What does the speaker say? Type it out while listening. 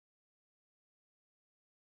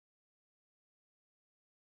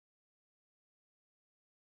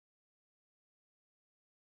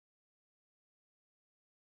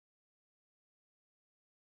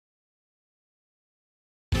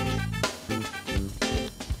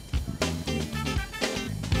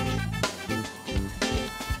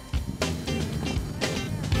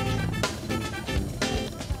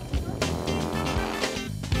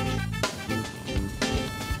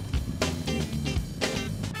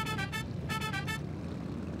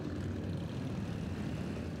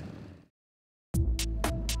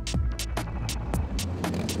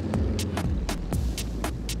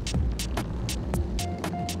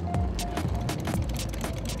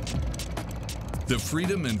The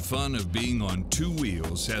freedom and fun of being on two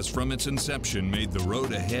wheels has from its inception made the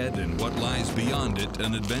road ahead and what lies beyond it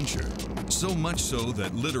an adventure. So much so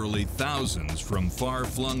that literally thousands from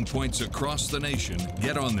far-flung points across the nation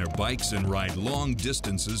get on their bikes and ride long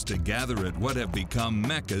distances to gather at what have become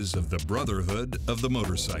meccas of the brotherhood of the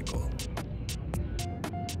motorcycle.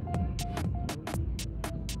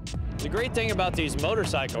 The great thing about these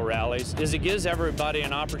motorcycle rallies is it gives everybody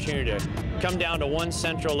an opportunity to come down to one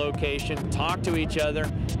central location, talk to each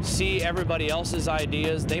other, see everybody else's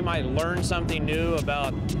ideas. They might learn something new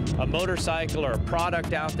about a motorcycle or a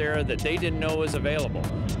product out there that they didn't know was available.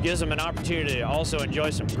 It gives them an opportunity to also enjoy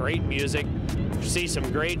some great music, see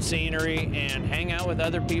some great scenery, and hang out with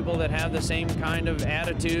other people that have the same kind of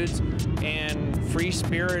attitudes and free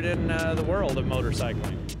spirit in the world of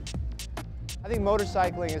motorcycling. I think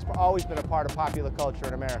motorcycling has always been a part of popular culture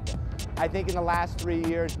in America. I think in the last 3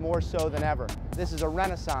 years, more so than ever. This is a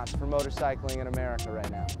renaissance for motorcycling in America right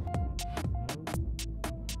now.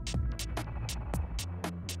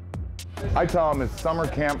 I tell them it's summer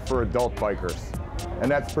camp for adult bikers, and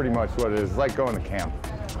that's pretty much what it is. It's like going to camp.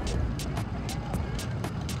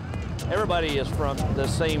 Everybody is from the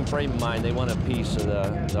same frame of mind. They want a piece of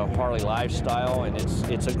the Harley lifestyle, and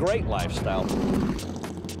it's a great lifestyle.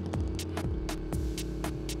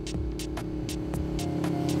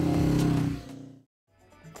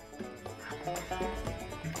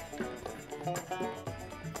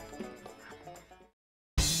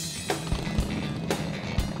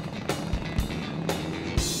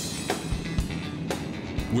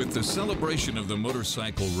 With the celebration of the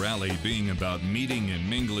motorcycle rally being about meeting and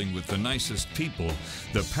mingling with the nicest people,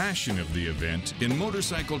 the passion of the event, in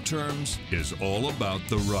motorcycle terms, is all about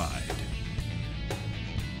the ride.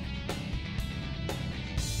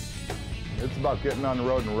 It's about getting on the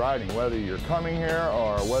road and riding. Whether you're coming here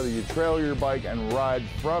or whether you trail your bike and ride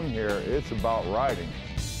from here, it's about riding.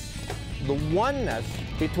 The oneness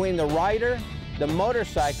between the rider, the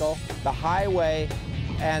motorcycle, the highway,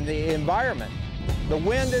 and the environment. The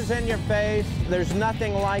wind is in your face. There's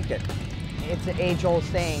nothing like it. It's an age-old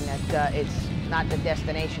saying that it's not the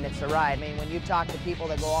destination, it's the ride. I mean, when you talk to people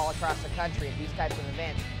that go all across the country at these types of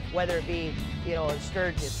events, whether it be, you know,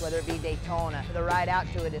 Sturgis, whether it be Daytona, the ride out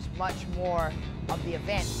to it is much more of the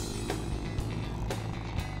event.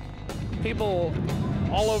 People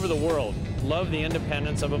all over the world love the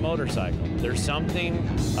independence of a motorcycle. There's something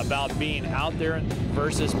about being out there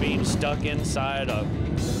versus being stuck inside a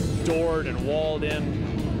doored and walled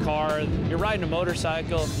in car. You're riding a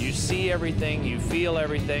motorcycle, you see everything, you feel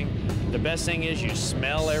everything. The best thing is you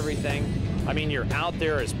smell everything. I mean, you're out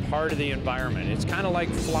there as part of the environment. It's kind of like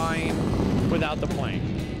flying without the plane.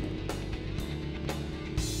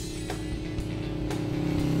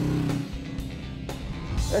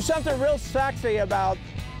 There's something real sexy about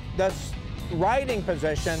the riding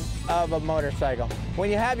position of a motorcycle.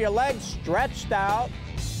 When you have your legs stretched out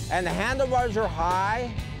and the handlebars are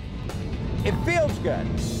high, it feels good.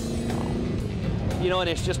 You know, and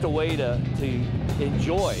it's just a way to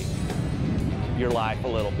enjoy your life a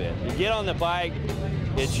little bit. You get on the bike,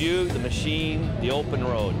 it's you, the machine, the open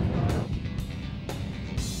road.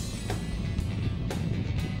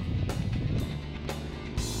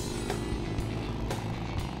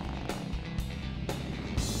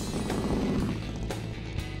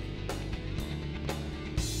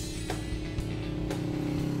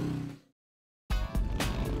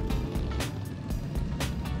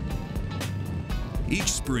 Each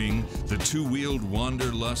spring, the two-wheeled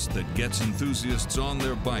wanderlust that gets enthusiasts on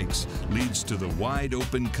their bikes leads to the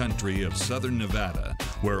wide-open country of southern Nevada,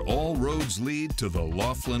 where all roads lead to the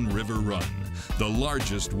Laughlin River Run, the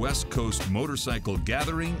largest West Coast motorcycle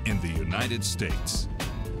gathering in the United States.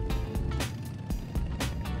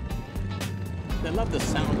 They love the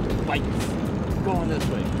sound of bikes going this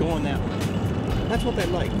way, going that way. That's what they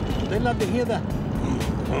like. They love to hear the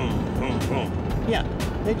yeah,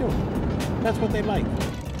 they do. That's what they like.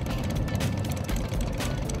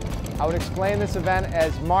 I would explain this event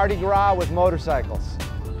as Mardi Gras with motorcycles.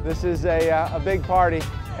 This is a big party,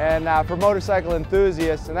 and for motorcycle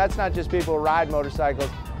enthusiasts, and that's not just people who ride motorcycles,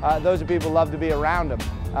 those are people who love to be around them.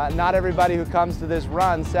 Not everybody who comes to this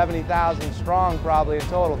run, 70,000 strong probably in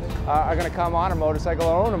total, are going to come on a motorcycle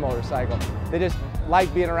or own a motorcycle. They just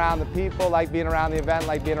like being around the people, like being around the event,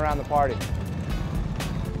 like being around the party.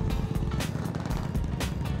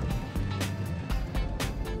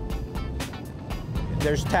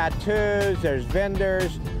 There's tattoos, there's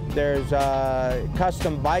vendors, there's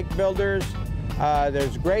custom bike builders,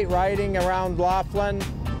 there's great riding around Laughlin.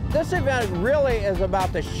 This event really is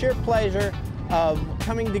about the sheer pleasure of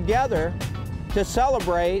coming together to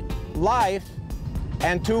celebrate life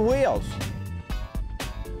and two wheels.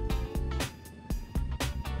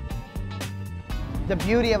 The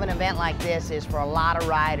beauty of an event like this is for a lot of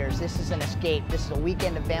riders, this is an escape. This is a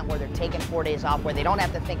weekend event where they're taking 4 days off, where they don't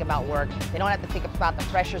have to think about work, they don't have to think about the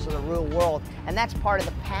pressures of the real world, and that's part of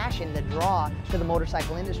the passion, the draw to the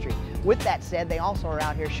motorcycle industry. With that said, they also are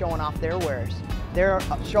out here showing off their wares. They're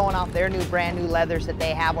showing off their brand new leathers that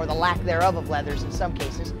they have, or the lack thereof of leathers in some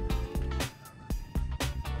cases.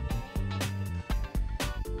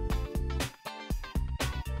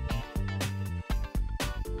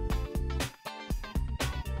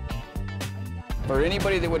 For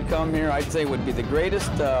anybody that would come here, I'd say it would be the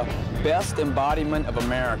greatest, best embodiment of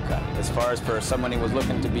America as far as for someone who was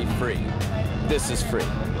looking to be free. This is free.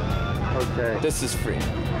 Okay. This is free.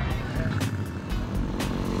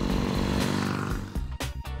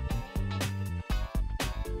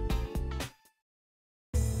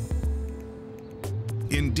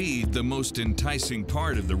 Indeed, the most enticing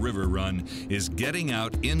part of the river run is getting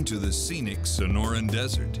out into the scenic Sonoran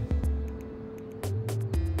Desert.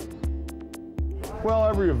 Well,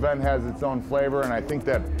 every event has its own flavor, and I think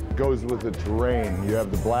that goes with the terrain. You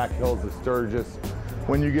have the Black Hills of Sturgis.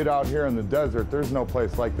 When you get out here in the desert, there's no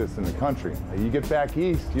place like this in the country. You get back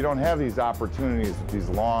east, you don't have these opportunities with these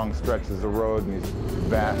long stretches of road and these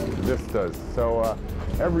vast vistas. So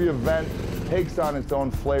every event takes on its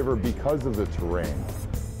own flavor because of the terrain.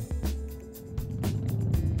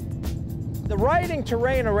 The riding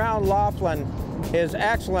terrain around Laughlin is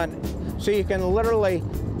excellent, so you can literally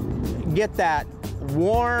get that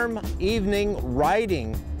warm evening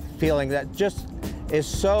riding feeling that just is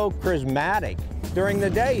so charismatic. During the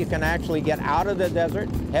day, you can actually get out of the desert,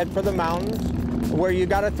 head for the mountains, where you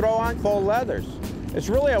got to throw on full leathers. It's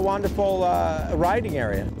really a wonderful riding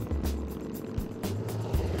area.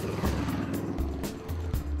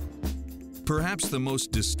 Perhaps the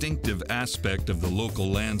most distinctive aspect of the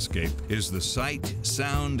local landscape is the sight,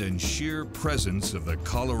 sound, and sheer presence of the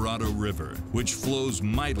Colorado River, which flows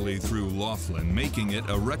mightily through Laughlin, making it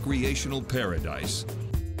a recreational paradise.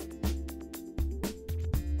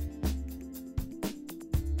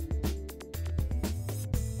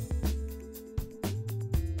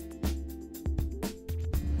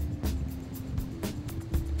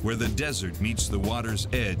 Where the desert meets the water's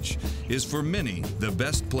edge is for many the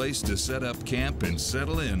best place to set up camp and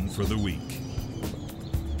settle in for the week.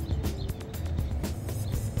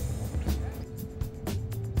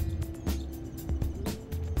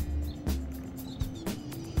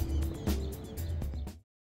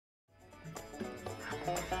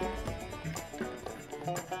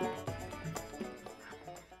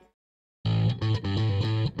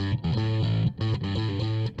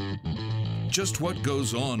 Just what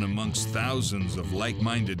goes on amongst thousands of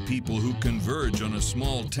like-minded people who converge on a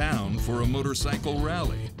small town for a motorcycle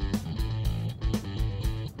rally?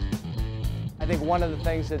 I think one of the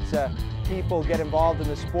things that people get involved in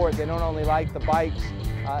the sport, they don't only like the bikes,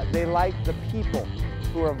 they like the people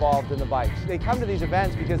who are involved in the bikes. They come to these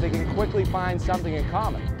events because they can quickly find something in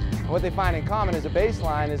common. And what they find in common as a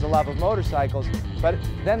baseline is a love of motorcycles, but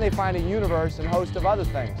then they find a universe and host of other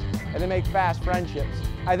things, and they make fast friendships.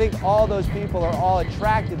 I think all those people are all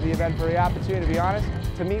attracted to the event for the opportunity, to be honest,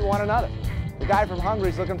 to meet one another. The guy from Hungary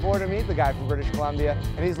is looking forward to meet the guy from British Columbia,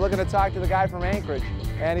 and he's looking to talk to the guy from Anchorage,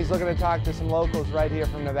 and he's looking to talk to some locals right here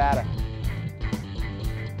from Nevada.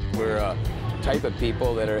 We're a type of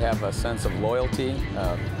people that have a sense of loyalty,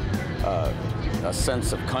 a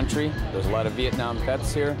sense of country. There's a lot of Vietnam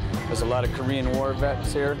vets here. There's a lot of Korean War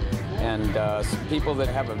vets here, and people that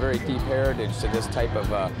have a very deep heritage to this type of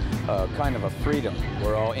kind of a freedom.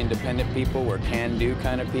 We're all independent people. We're can-do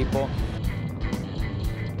kind of people.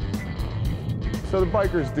 So the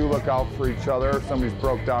bikers do look out for each other. If somebody's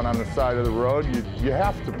broke down on the side of the road, you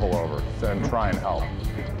have to pull over and try and help.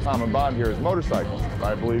 Common bond here is motorcycles.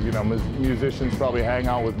 I believe, you know, musicians probably hang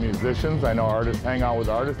out with musicians. I know artists hang out with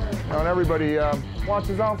artists. You know, and everybody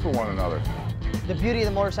watches out for one another. The beauty of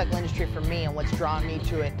the motorcycle industry for me, and what's drawn me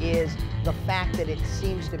to it, is the fact that it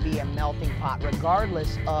seems to be a melting pot,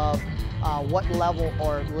 regardless of what level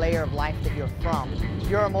or layer of life that you're from.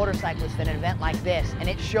 You're a motorcyclist at an event like this, and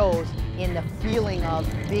it shows in the feeling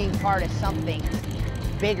of being part of something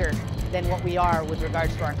bigger than what we are with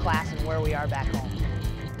regards to our class and where we are back home.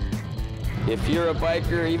 If you're a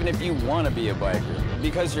biker, even if you want to be a biker,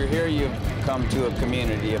 because you're here, you've come to a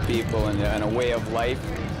community of people and a way of life.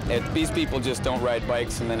 These people just don't ride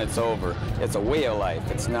bikes and then it's over. It's a way of life.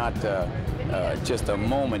 It's not just a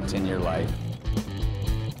moment in your life.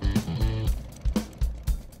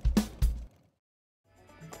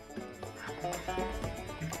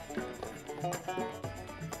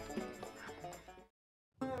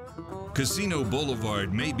 Casino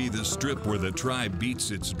Boulevard may be the strip where the tribe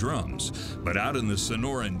beats its drums, but out in the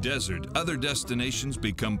Sonoran Desert, other destinations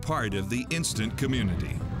become part of the instant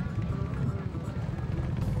community.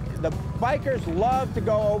 The bikers love to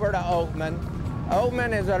go over to Oatman.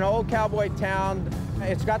 Oatman is an old cowboy town.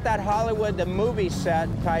 It's got that Hollywood, the movie set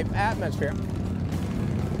type atmosphere.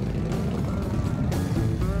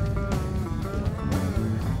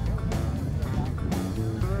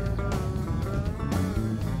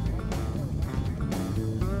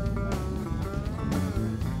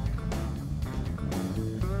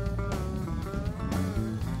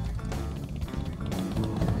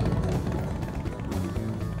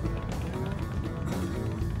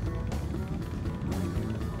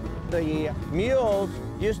 The mules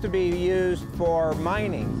used to be used for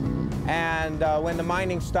mining, and when the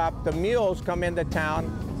mining stopped, the mules come into town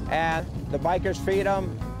and the bikers feed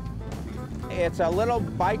them. It's a little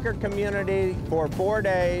biker community for 4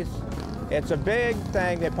 days. It's a big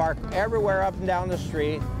thing. They park everywhere up and down the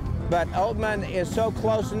street, but Oatman is so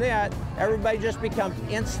close-knit, everybody just becomes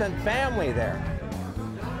instant family there.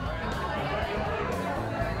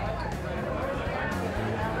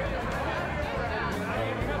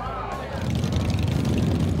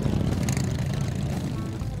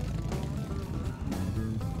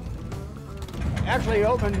 Actually,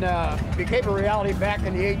 Oatman became a reality back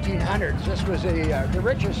in the 1800s. This was the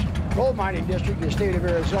richest gold mining district in the state of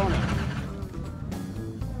Arizona.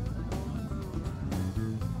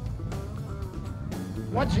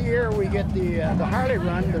 Once a year, we get the Harley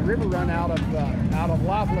run, the river run out of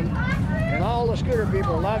Laughlin, and all the scooter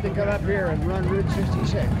people love to come up here and run Route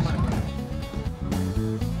 66.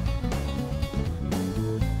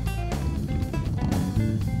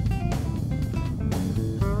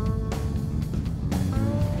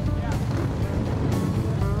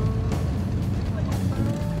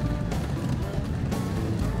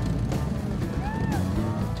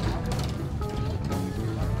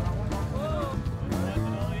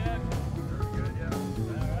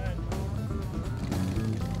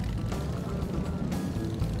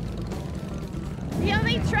 The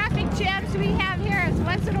only traffic jams we have here is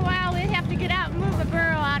once in a while we'd have to get out and move a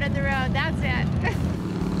burro out of the road. That's it.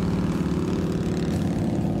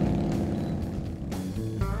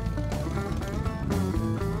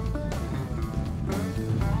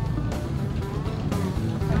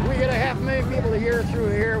 We get a 500,000 people a year through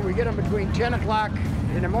here. We get them between 10 o'clock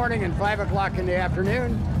in the morning and 5 o'clock in the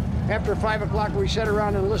afternoon. After 5 o'clock, we sit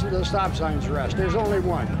around and listen to the stop signs rest. There's only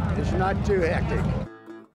one. It's not too hectic.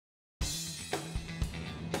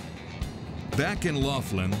 Back in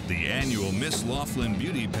Laughlin, the annual Miss Laughlin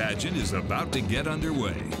Beauty Pageant is about to get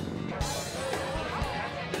underway.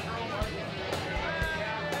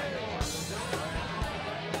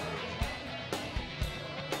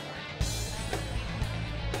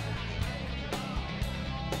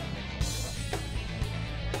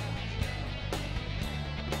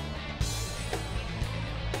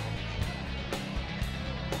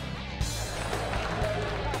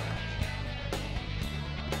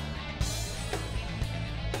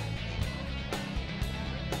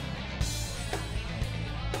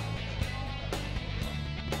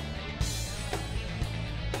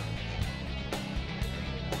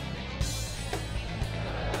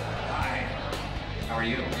 How are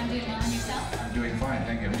you? I'm doing well, and yourself? I'm doing fine,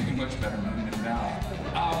 thank you. I'm doing much better moving in now.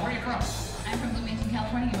 Where are you from? I'm from Bloomington,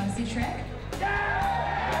 California. You want to see Shrek?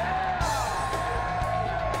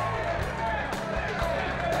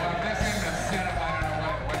 Well, if this isn't a setup, I don't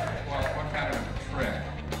know what kind of a trick.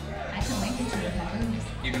 I can wink at you with my boobs.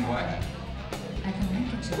 You can what? I can wink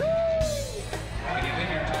at you. Can you leave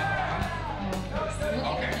your top on?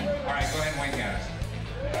 Oh, okay. All right, go ahead and wink at us.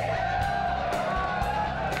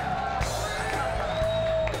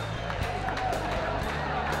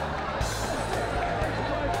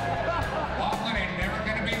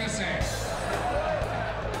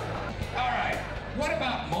 What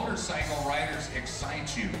about motorcycle riders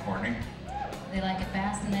excites you, Courtney? They like it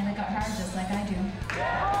fast and they like it hard just like I do.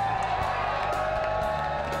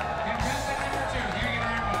 Contestant number 2, thank you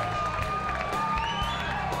very much.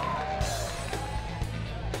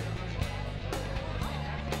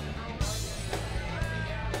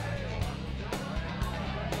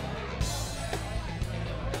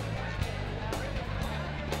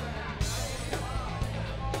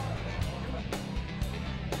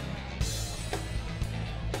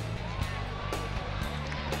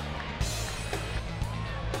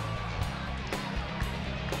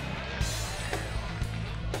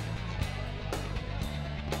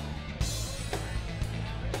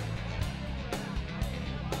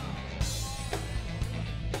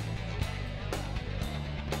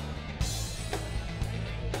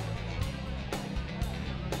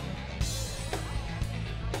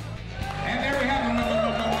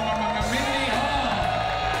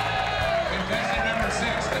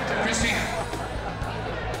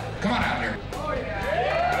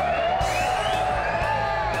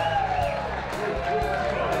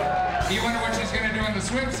 You wonder what she's going to do in the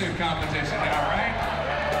swimsuit competition now,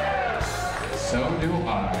 right? So do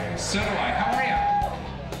I. So do I. How are you?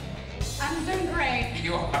 I'm doing great.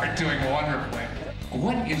 You are doing wonderfully.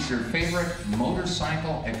 What is your favorite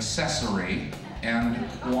motorcycle accessory and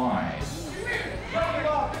why?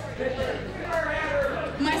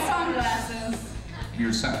 My sunglasses.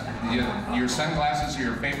 Your sunglasses are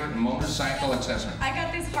your favorite motorcycle accessory? I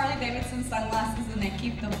got these Harley-Davidson sunglasses and they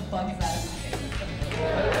keep the bugs out of my face.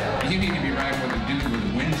 You need to be riding with a dude with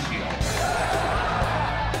a windshield.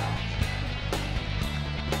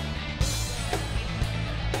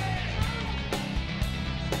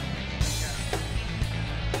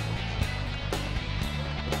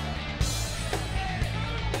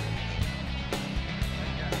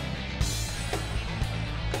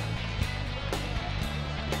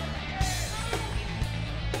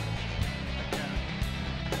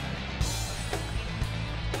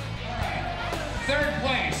 Third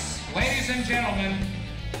place, ladies and gentlemen,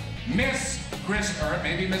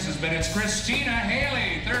 maybe Mrs., but it's Christina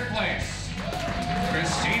Haley, third place.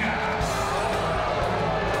 Christina.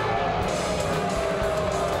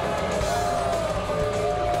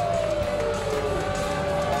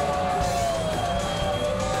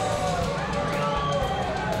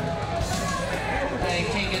 I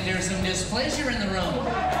take it there's some displeasure in the room.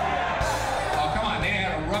 Oh, come on, they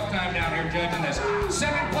had a rough time down here judging this.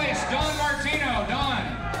 Second place, Don Martino.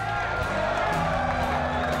 Don.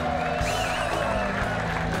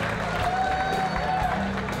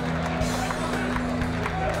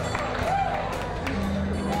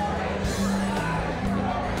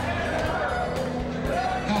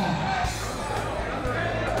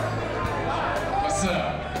 What's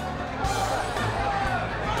up?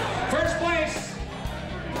 First place,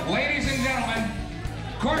 ladies and gentlemen,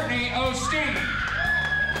 Courtney Osteen.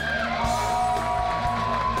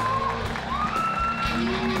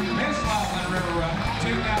 Miss Laughlin River Run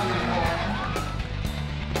 2004.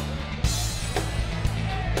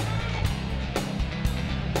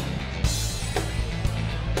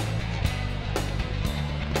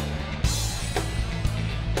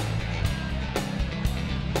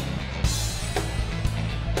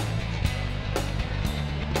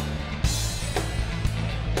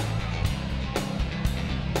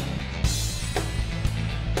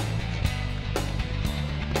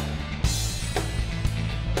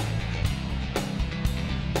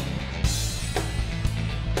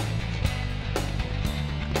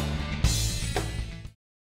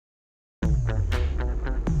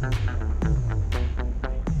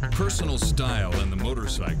 Personal style and the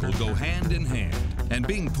motorcycle go hand in hand, and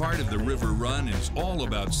being part of the River Run is all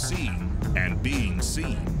about seeing and being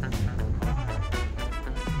seen.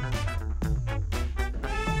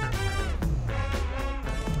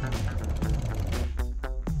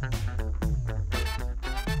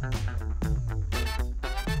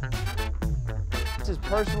 This is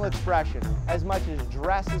personal expression. As much as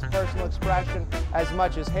dress is personal expression, as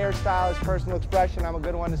much as hairstyle is personal expression. I'm a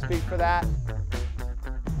good one to speak for that.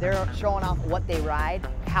 They're showing off what they ride,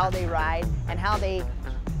 and how they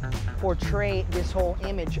portray this whole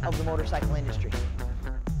image of the motorcycle industry.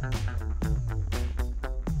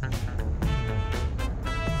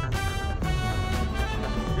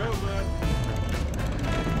 Go, bud.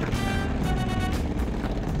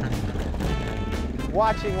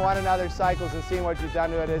 Watching one another's cycles and seeing what you've done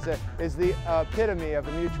to it is the epitome of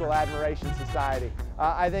a mutual admiration society.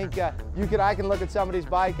 I think I can look at somebody's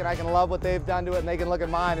bike and I can love what they've done to it, and they can look at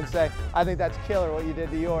mine and say, I think that's killer what you did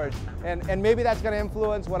to yours. And maybe that's going to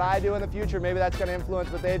influence what I do in the future, maybe that's going to influence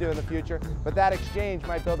what they do in the future, but that exchange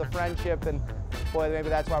might build a friendship, and boy, maybe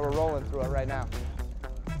that's why we're rolling through it right now.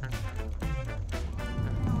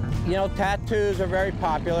 You know, tattoos are very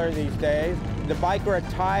popular these days. The biker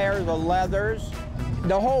attire, the leathers,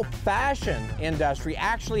 the whole fashion industry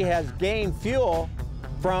actually has gained fuel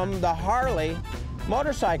from the Harley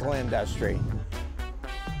motorcycle industry.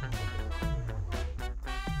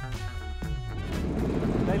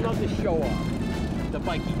 They love to show off the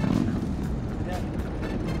bikini.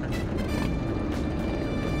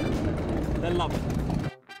 They love it.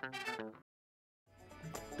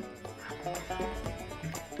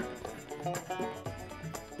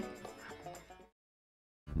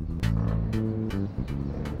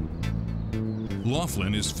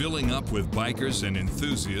 Laughlin is filling up with bikers and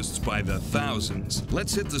enthusiasts by the thousands.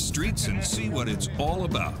 Let's hit the streets and see what it's all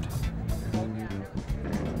about.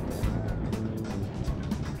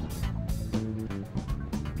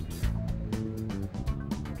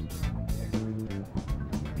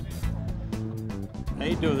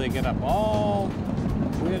 They do. They get up all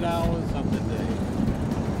weird hours of the day,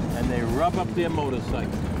 and they rub up their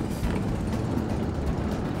motorcycle.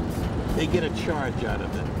 they get a charge out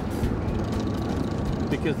of it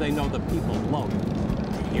because they know the people love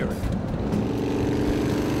to hear it.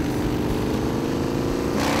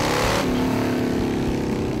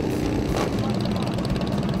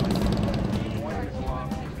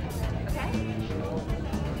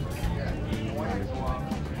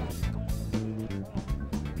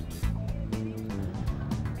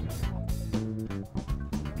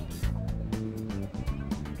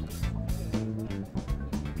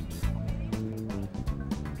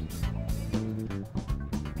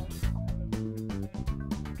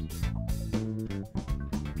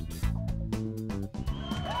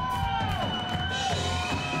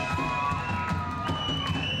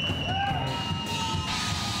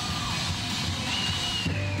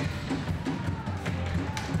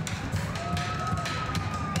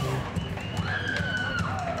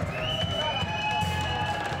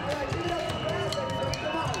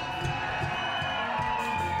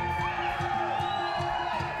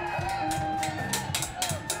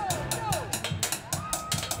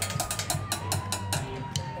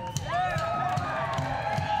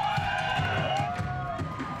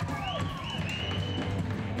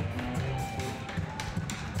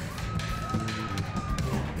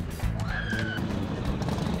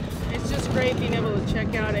 Great being able to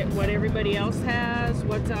check out at what everybody else has,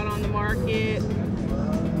 what's out on the market,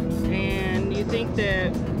 and you think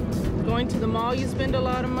that going to the mall you spend a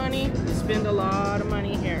lot of money, you spend a lot of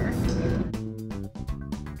money here.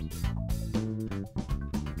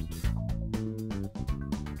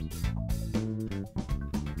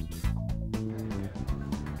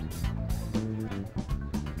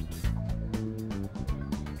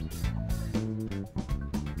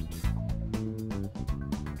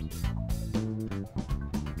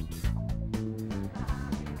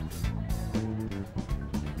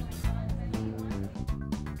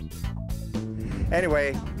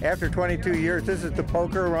 Anyway, after 22 years, this is the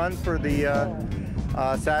poker run for the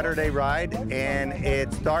Saturday ride, and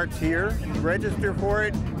it starts here. You register for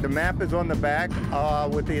it. The map is on the back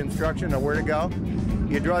with the instruction of where to go.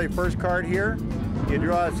 You draw your first card here. You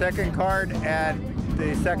draw a second card at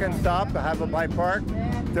the second stop, Have-A-Bye Park.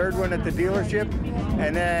 Third one at the dealership,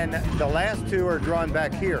 and then the last two are drawn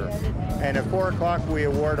back here. And at 4 o'clock, we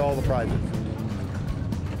award all the prizes.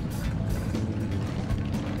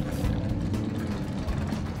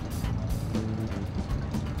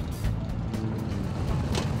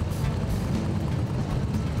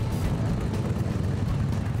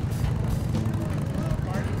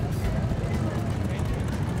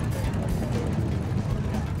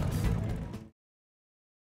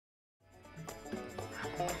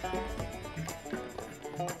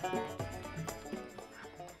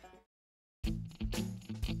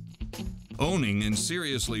 Owning and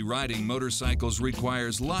seriously riding motorcycles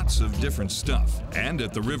requires lots of different stuff. And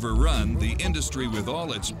at the River Run, the industry with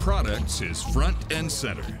all its products is front and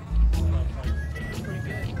center.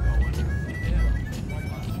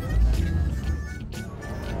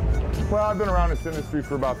 Well, I've been around this industry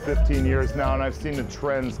for about 15 years now, and I've seen the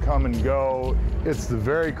trends come and go. It's the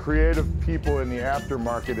very creative people in the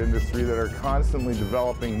aftermarket industry that are constantly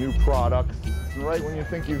developing new products. And right when you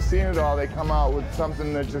think you've seen it all, they come out with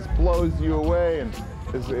something that just blows you away and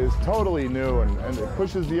is totally new, and it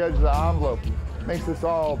pushes the edge of the envelope, makes us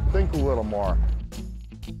all think a little more.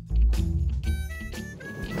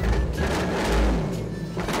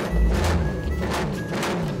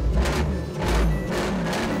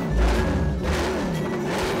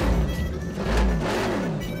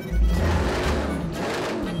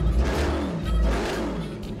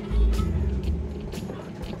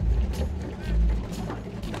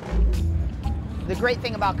 The great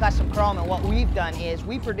thing about Custom Chrome and what we've done is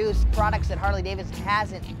we produce products that Harley-Davidson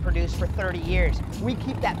hasn't produced for 30 years. We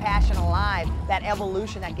keep that passion alive, that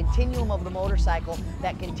evolution, that continuum of the motorcycle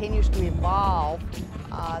that continues to evolve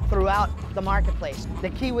throughout the marketplace.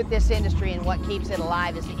 The key with this industry and what keeps it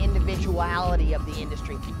alive is the individuality of the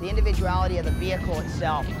industry, the individuality of the vehicle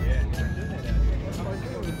itself.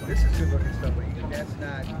 This is good looking stuff, but that's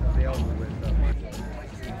not available with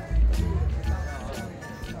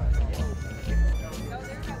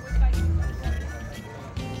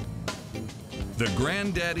The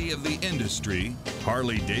granddaddy of the industry,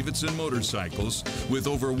 Harley-Davidson Motorcycles, with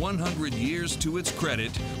over 100 years to its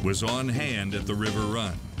credit, was on hand at the River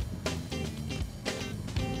Run.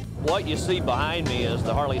 What you see behind me is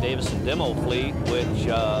the Harley-Davidson demo fleet, which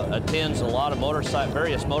attends a lot of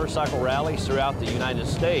various motorcycle rallies throughout the United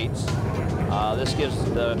States. This gives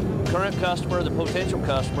the current customer, the potential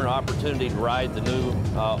customer, an opportunity to ride the new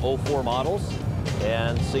 04 models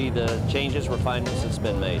and see the changes, refinements that's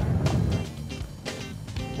been made.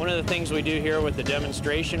 One of the things we do here with the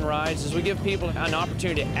demonstration rides is we give people an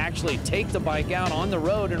opportunity to actually take the bike out on the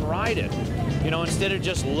road and ride it. You know, instead of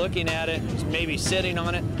just looking at it, maybe sitting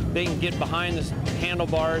on it, they can get behind the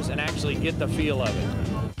handlebars and actually get the feel of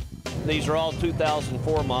it. These are all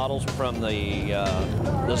 2004 models, from the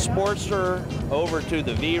Sportster over to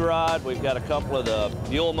the V-Rod. We've got a couple of the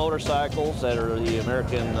Buell motorcycles that are the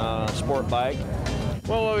American sport bike.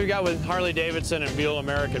 Well, what we've got with Harley-Davidson and Buell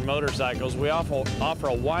American motorcycles, we offer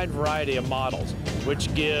a wide variety of models,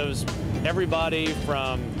 which gives everybody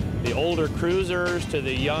from the older cruisers to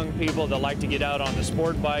the young people that like to get out on the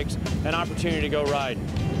sport bikes an opportunity to go riding.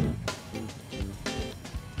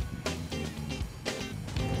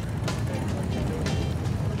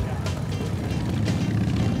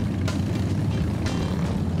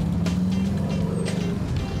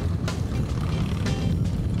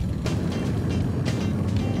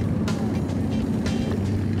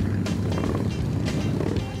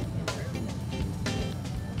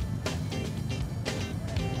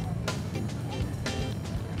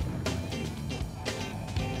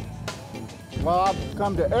 Well, I've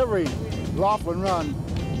come to every Laughlin run,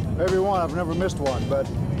 every one. I've never missed one, but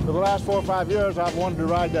for the last 4 or 5 years, I've wanted to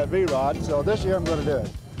ride that V-Rod, so this year I'm going to do it.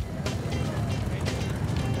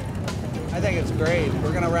 I think it's great.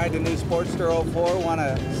 We're going to ride the new Sportster 04, want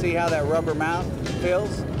to see how that rubber mount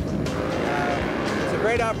feels. It's a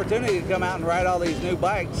great opportunity to come out and ride all these new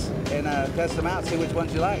bikes and test them out, see which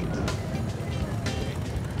ones you like.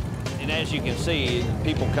 And as you can see,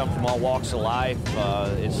 people come from all walks of life.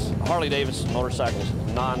 It's Harley-Davidson motorcycles,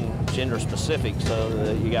 non-gender specific,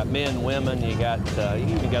 so you got men, women, you even got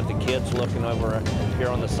the kids looking over here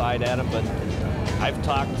on the side at them. But I've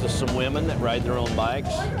talked to some women that ride their own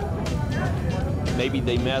bikes. Maybe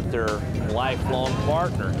they met their lifelong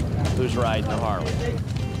partner who's riding a Harley.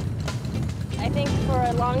 I think for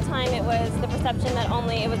a long time it was the perception that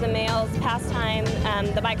only it was a male's pastime.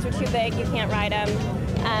 The bikes are too big, you can't ride them.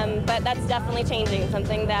 But that's definitely changing,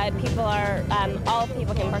 something that people are, all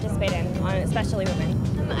people can participate in, especially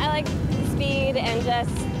women. I like speed and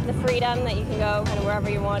just the freedom that you can go kind of wherever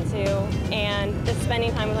you want to, and just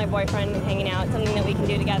spending time with my boyfriend and hanging out, something that we can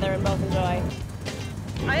do together and both enjoy.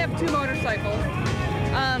 I have 2 motorcycles.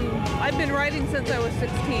 I've been riding since I was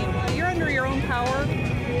 16. You're under your own power.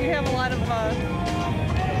 You have a lot of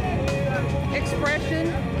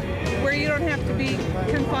expression where you don't have to be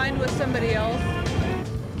confined with somebody else.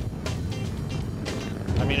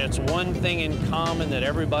 I mean, it's one thing in common that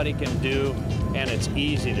everybody can do, and it's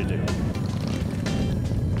easy to do.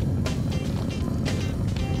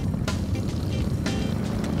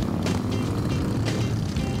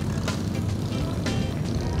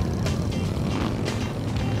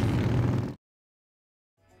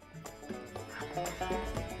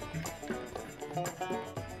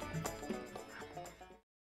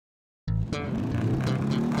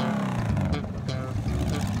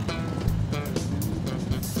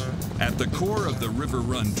 At the core of the River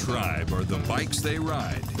Run tribe are the bikes they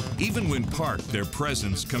ride. Even when parked, their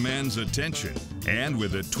presence commands attention. And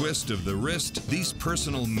with a twist of the wrist, these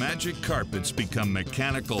personal magic carpets become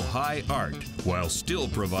mechanical high art, while still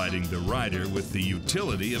providing the rider with the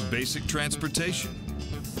utility of basic transportation.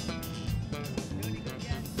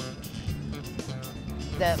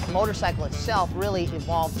 The motorcycle itself really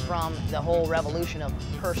evolved from the whole revolution of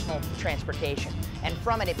personal transportation. And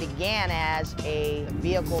from it, it began as a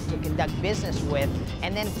vehicle to conduct business with,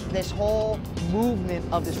 and then this whole movement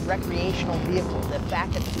of this recreational vehicle, the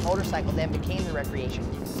fact that the motorcycle then became the recreation.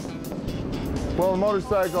 Well, a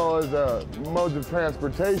motorcycle as a mode of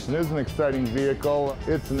transportation is an exciting vehicle.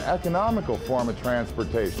 It's an economical form of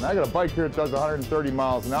transportation. I got a bike here that does 130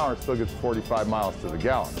 miles an hour, still gets 45 miles to the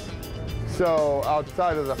gallon. So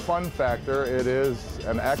outside of the fun factor, it is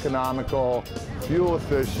an economical,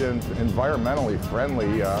 fuel-efficient, environmentally friendly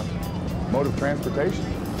mode of transportation.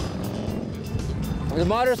 The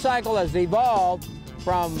motorcycle has evolved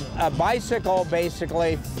from a bicycle,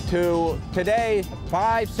 basically, to today,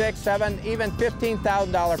 $5,000, $6,000, $7,000, even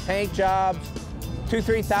 $15,000 paint jobs,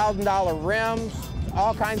 $2,000, $3,000 rims,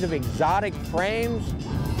 all kinds of exotic frames.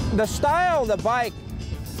 The style of the bike,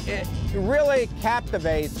 it really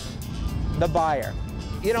captivates the buyer.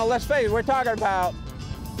 You know, let's face it, we're talking about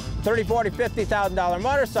 $30,000, $40,000, $50,000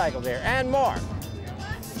 motorcycles here and more.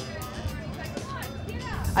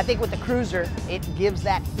 I think with the Cruiser, it gives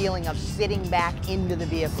that feeling of sitting back into the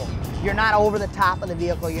vehicle. You're not over the top of the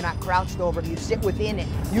vehicle, you're not crouched over it, you sit within it.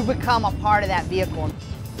 You become a part of that vehicle.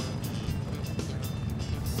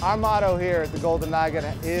 Our motto here at the Golden Nugget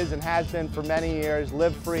is and has been for many years,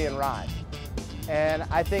 live free and ride. And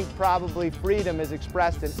I think probably freedom is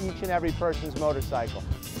expressed in each and every person's motorcycle.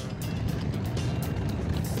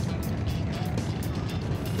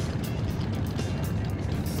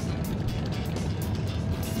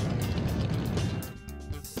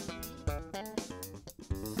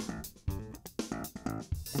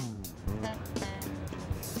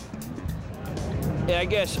 I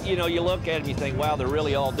guess, you know, you look at them, you think, wow, they're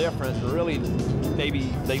really all different. Really, maybe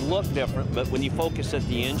they look different, but when you focus at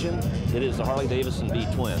the engine, it is the Harley-Davidson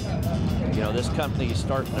V-twin. You know, this company is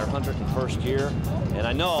starting their 101st year, and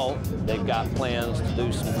I know they've got plans to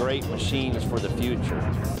do some great machines for the future.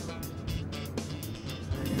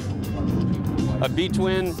 A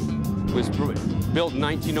V-twin was built in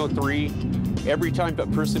 1903. Every time a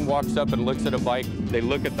person walks up and looks at a bike, they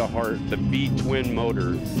look at the heart, the V-twin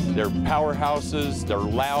motor. They're powerhouses, they're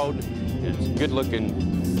loud, it's a good-looking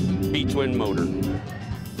V-twin motor.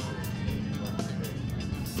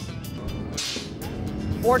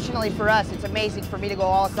 Fortunately for us, it's amazing for me to go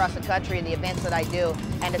all across the country in the events that I do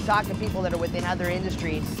and to talk to people that are within other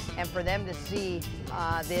industries and for them to see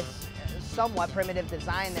this somewhat primitive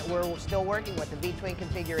design that we're still working with, the V-twin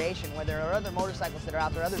configuration, where there are other motorcycles that are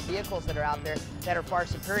out there, other vehicles that are out there that are far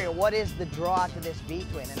superior. What is the draw to this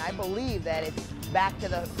V-twin? And I believe that it's back to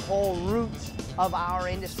the whole roots of our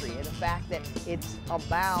industry and the fact that it's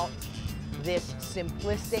about this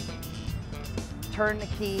simplistic, turn the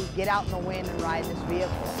key, get out in the wind and ride this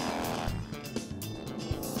vehicle.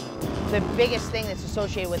 The biggest thing that's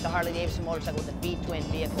associated with the Harley-Davidson motorcycle, with the V-twin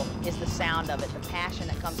vehicle, is the sound of it, the passion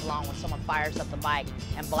that comes along when someone fires up the bike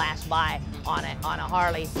and blasts by on a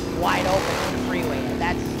Harley wide open on the freeway.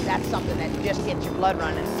 That's something that just gets your blood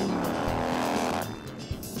running.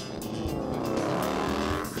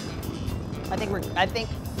 I think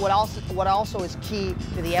what also is key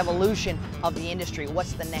to the evolution of the industry,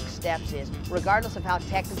 what's the next steps is, regardless of how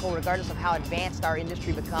technical, regardless of how advanced our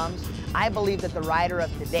industry becomes, I believe that the rider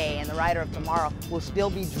of today and the rider of tomorrow will still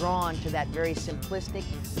be drawn to that very simplistic,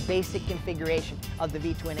 basic configuration of the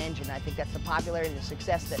V-twin engine. I think that's the popularity and the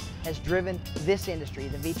success that has driven this industry,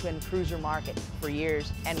 the V-twin cruiser market, for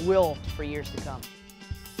years and will for years to come.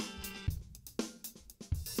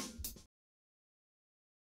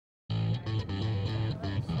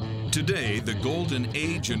 Today, the golden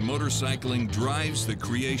age in motorcycling drives the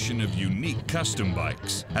creation of unique custom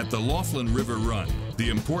bikes. At the Laughlin River Run, the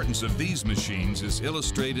importance of these machines is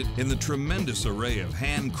illustrated in the tremendous array of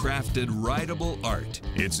handcrafted, rideable art.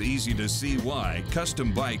 It's easy to see why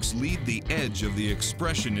custom bikes lead the edge of the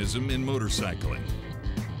expressionism in motorcycling.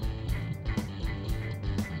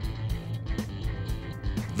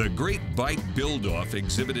 The Great Bike Build-Off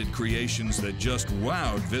exhibited creations that just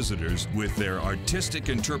wowed visitors with their artistic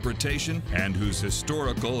interpretation and whose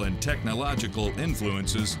historical and technological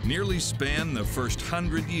influences nearly span the first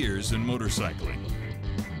 100 years in motorcycling.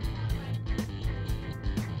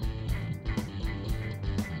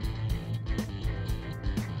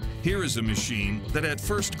 Here is a machine that at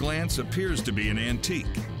first glance appears to be an antique.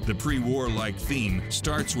 The pre-war-like theme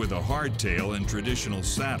starts with a hardtail and traditional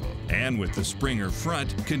saddle, and with the Springer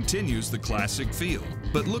front continues the classic feel.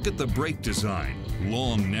 But look at the brake design,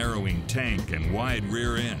 long narrowing tank and wide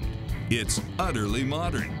rear end. It's utterly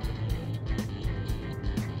modern.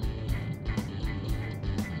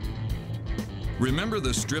 Remember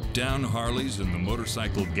the stripped-down Harleys in the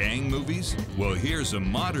Motorcycle Gang movies? Well, here's a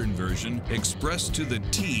modern version expressed to the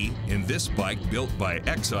T in this bike built by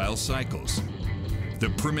Exile Cycles. The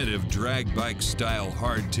primitive drag bike style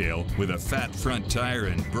hardtail with a fat front tire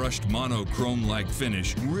and brushed monochrome-like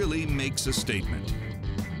finish really makes a statement.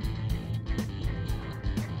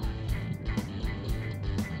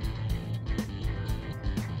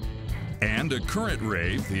 And a current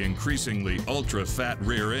rave, the increasingly ultra-fat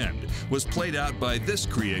rear end, was played out by this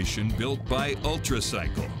creation built by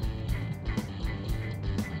Ultracycle.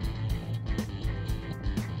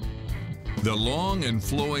 The long and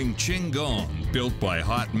flowing Qinggong, built by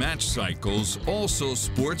Hot Match Cycles, also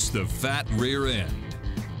sports the fat rear end.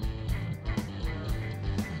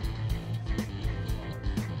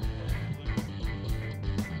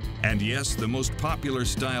 And yes, the most popular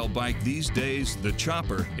style bike these days, the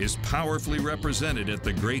Chopper, is powerfully represented at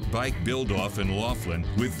the Great Bike Build-Off in Laughlin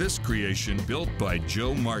with this creation built by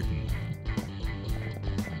Joe Martin.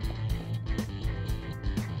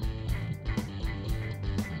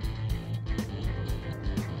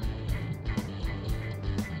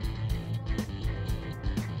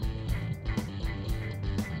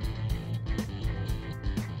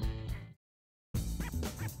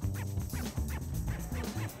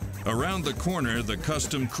 Around the corner, the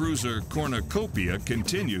custom cruiser Cornucopia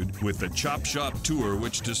continued with the Chop Shop Tour,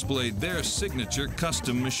 which displayed their signature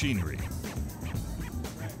custom machinery.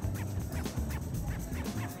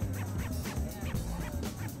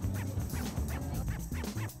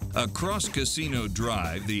 Across Casino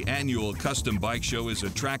Drive, the annual Custom Bike Show is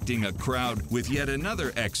attracting a crowd with yet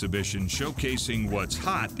another exhibition showcasing what's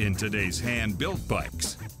hot in today's hand-built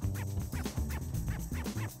bikes.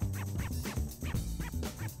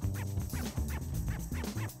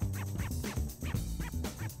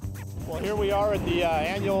 Well, here we are at the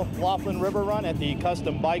annual Laughlin River Run at the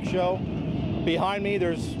Custom Bike Show. Behind me,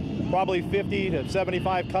 there's probably 50 to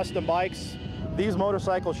 75 custom bikes. These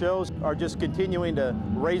motorcycle shows are just continuing to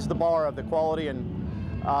raise the bar of the quality and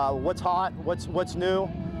what's hot, what's new.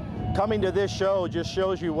 Coming to this show just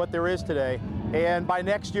shows you what there is today. And by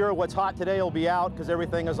next year, what's hot today will be out because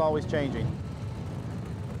everything is always changing.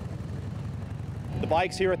 The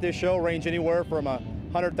bikes here at this show range anywhere from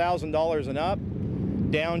 $100,000 and up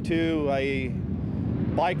down to a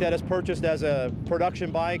bike that is purchased as a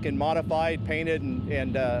production bike and modified, painted,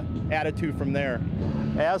 and added to from there.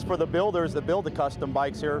 As for the builders that build the custom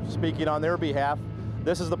bikes here, speaking on their behalf,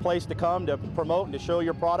 this is the place to come to promote and to show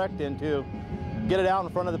your product and to get it out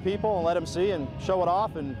in front of the people and let them see and show it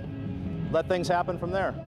off and let things happen from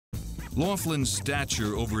there. Laughlin's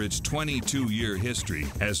stature over its 22-year history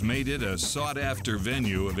has made it a sought-after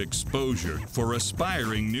venue of exposure for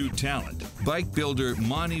aspiring new talent. Bike builder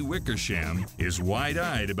Monty Wickersham is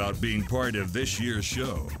wide-eyed about being part of this year's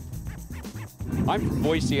show. I'm from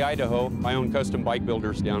Boise, Idaho. I own Custom Bike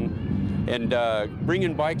Builders down. And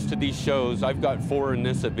bringing bikes to these shows, I've got 4 in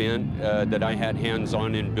this event that I had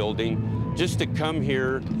hands-on in building. Just to come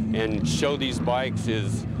here and show these bikes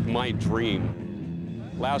is my dream.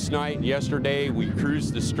 Last night and yesterday, we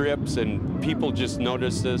cruised the strips and people just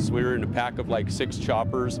noticed us. We were in a pack of like 6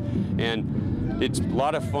 choppers, and it's a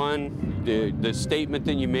lot of fun. The statement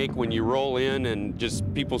that you make when you roll in and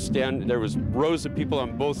just people stand, there was rows of people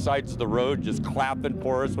on both sides of the road just clapping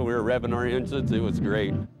for us when we were revving our engines. It was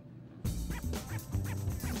great.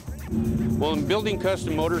 Well, in building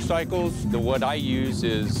custom motorcycles, what I use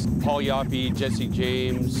is Paul Yoppie, Jesse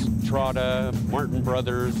James, Trotta, Martin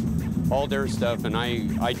Brothers, all their stuff, and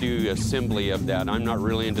I do assembly of that. I'm not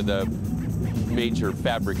really into the major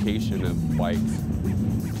fabrication of bikes.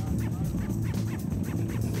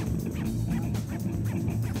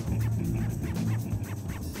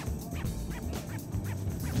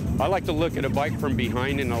 I like to look at a bike from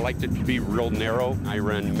behind, and I like to be real narrow. I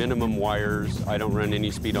run minimum wires. I don't run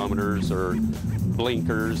any speedometers or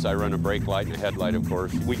blinkers. I run a brake light and a headlight, of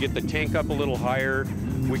course. We get the tank up a little higher.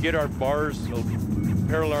 We get our bars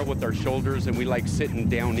parallel with our shoulders, and we like sitting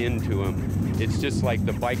down into them. It's just like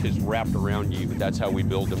the bike is wrapped around you. That's how we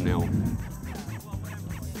build them now.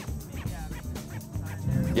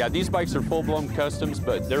 Yeah, these bikes are full-blown customs,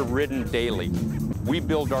 but they're ridden daily. We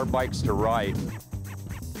build our bikes to ride.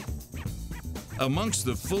 Amongst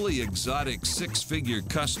the fully exotic 6-figure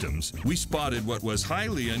customs, we spotted what was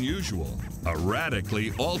highly unusual, a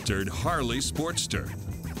radically altered Harley Sportster.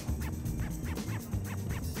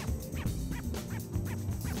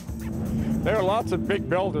 There are lots of big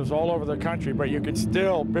builders all over the country, but you can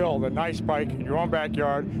still build a nice bike in your own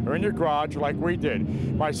backyard or in your garage like we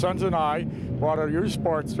did. My sons and I bought a used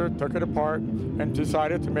Sportster, took it apart, and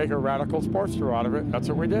decided to make a radical Sportster out of it. That's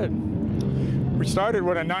what we did. We started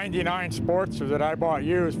with a '99 Sportster that I bought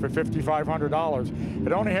used for $5,500.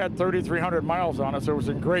 It only had 3,300 miles on it, so it was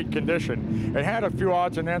in great condition. It had a few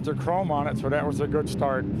odds and ends of chrome on it, so that was a good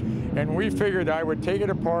start. And we figured I would take it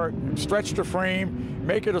apart, stretch the frame,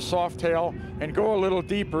 make it a soft tail, and go a little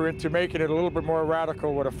deeper into making it a little bit more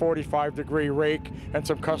radical with a 45-degree rake and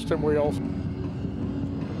some custom wheels.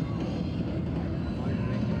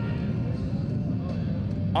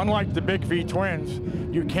 Unlike the big V-twins,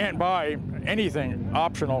 you can't buy anything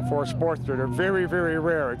optional for a Sportster. They're very, very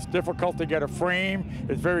rare. It's difficult to get a frame.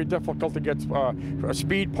 It's very difficult to get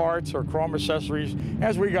speed parts or chrome accessories.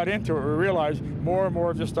 As we got into it, we realized more and more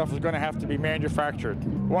of this stuff is going to have to be manufactured.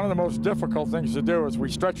 One of the most difficult things to do is we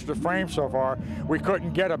stretched the frame so far, we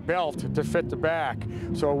couldn't get a belt to fit the back.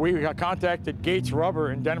 So we contacted Gates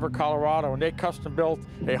Rubber in Denver, Colorado, and they custom built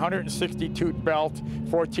a 162 belt,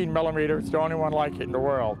 14 millimeter. It's the only one like it in the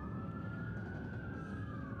world.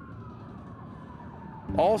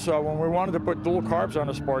 Also, when we wanted to put dual carbs on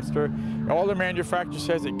a Sportster, all the manufacturer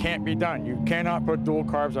says it can't be done. You cannot put dual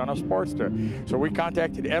carbs on a Sportster. So we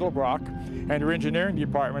contacted Edelbrock, and their engineering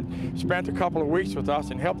department spent a couple of weeks with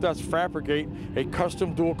us and helped us fabricate a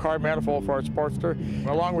custom dual carb manifold for our Sportster,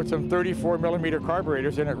 along with some 34 millimeter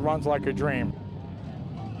carburetors, and it runs like a dream.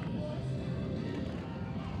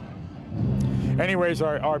 Anyways,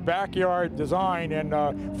 our backyard design and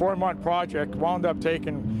 4-month project wound up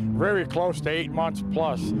taking very close to 8 months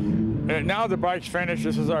plus. And now the bike's finished.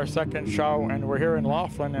 This is our second show, and we're here in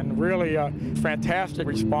Laughlin, and really a fantastic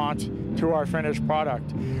response. to our finished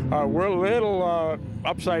product. We're a little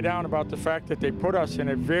upside down about the fact that they put us in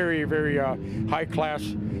a very, very high-class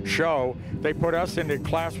show. They put us in the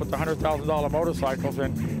class with the $100,000 motorcycles,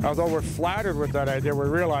 and although we're flattered with that idea, we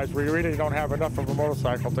realize we really don't have enough of a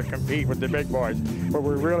motorcycle to compete with the big boys. But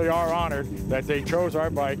we really are honored that they chose our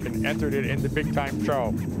bike and entered it in the big-time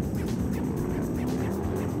show.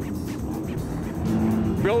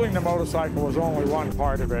 Building the motorcycle was only one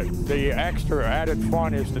part of it. The extra added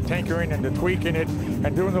fun is the tinkering and the tweaking it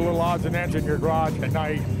and doing the little odds and ends in your garage at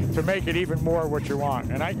night to make it even more what you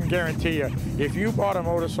want. And I can guarantee you, if you bought a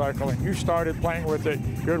motorcycle and you started playing with it,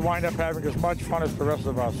 you'd wind up having as much fun as the rest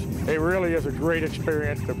of us. It really is a great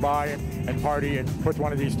experience to buy and party and put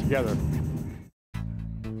one of these together.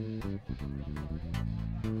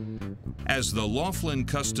 As the Laughlin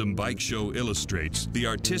Custom Bike Show illustrates, the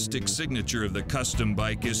artistic signature of the custom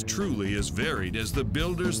bike is truly as varied as the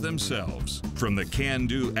builders themselves. From the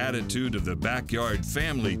can-do attitude of the backyard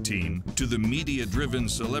family team to the media-driven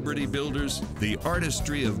celebrity builders, the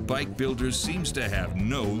artistry of bike builders seems to have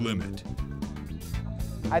no limit.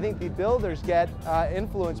 I think the builders get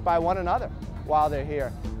influenced by one another while they're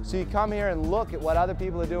here. So you come here and look at what other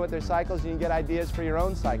people are doing with their cycles, and you can get ideas for your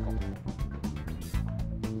own cycle.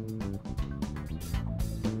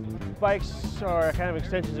 Bikes are kind of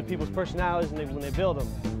extensions of people's personalities when they build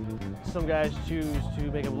them. Some guys choose to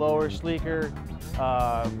make them lower, sleeker,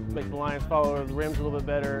 make the lines follow the rims a little bit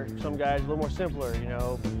better. Some guys a little more simpler, you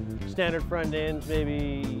know, standard front ends,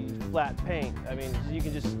 maybe flat paint. I mean, you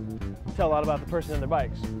can just tell a lot about the person and their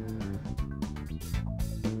bikes.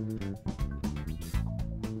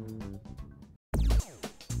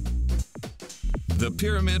 The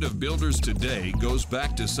pyramid of builders today goes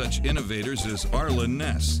back to such innovators as Arlen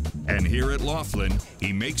Ness, and here at Laughlin,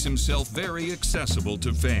 he makes himself very accessible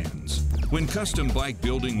to fans. When custom bike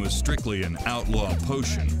building was strictly an outlaw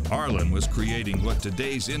potion, Arlen was creating what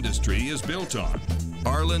today's industry is built on.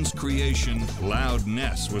 Arlen's creation, Loud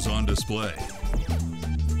Ness, was on display.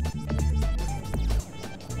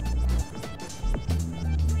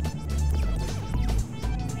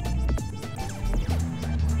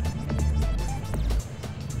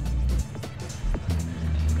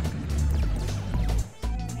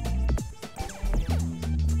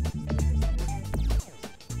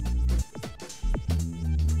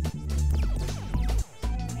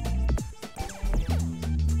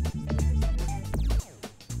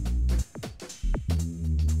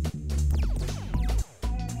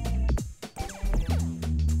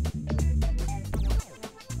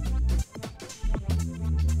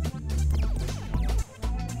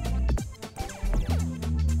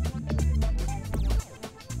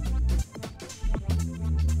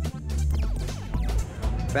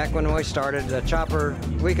 Back when we started, a chopper,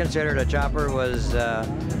 we considered a chopper was a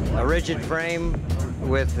rigid frame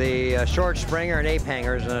with the short springer and ape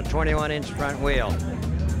hangers and a 21-inch front wheel.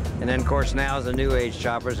 And then, of course, now is the new age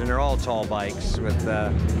choppers, and they're all tall bikes with the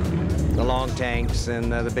long tanks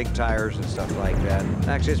and the big tires and stuff like that.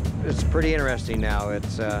 Actually, it's pretty interesting now.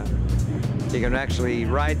 It's you can actually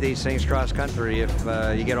ride these things cross country if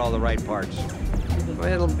you get all the right parts.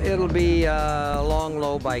 It'll be long,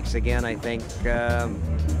 low bikes again, I think.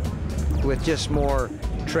 With just more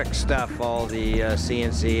trick stuff, all the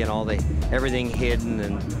CNC and all the everything hidden,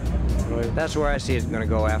 and that's where I see it's going to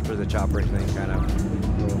go after the chopper thing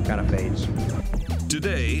kind of fades.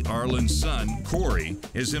 Today, Arlen's son, Corey,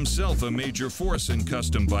 is himself a major force in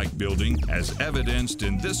custom bike building, as evidenced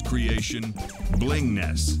in this creation,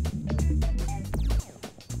 Blingness.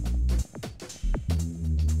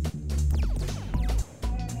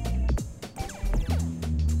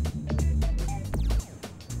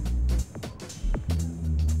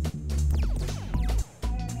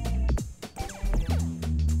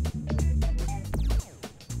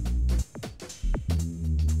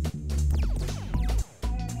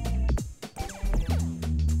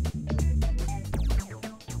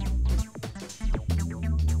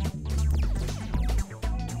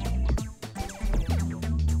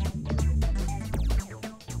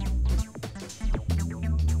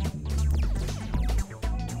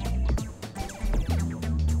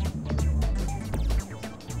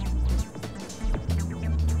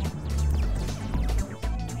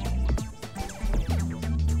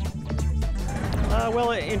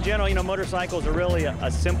 Well, in general, you know, motorcycles are really a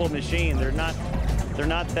simple machine. They're not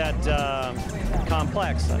that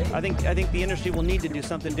complex. I think the industry will need to do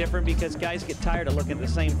something different because guys get tired of looking at the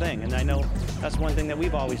same thing. And I know that's one thing that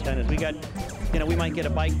we've always done is we might get a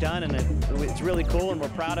bike done and it's really cool and we're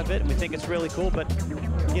proud of it and we think it's really cool, but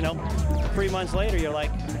 3 months later you're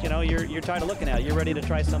like, you're tired of looking at it. You're ready to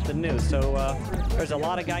try something new. So there's a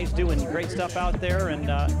lot of guys doing great stuff out there, and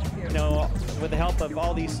with the help of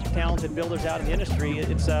all these talented builders out in the industry,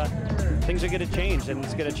 things are going to change, and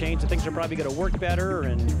it's going to change. And things are probably going to work better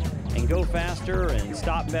and go faster and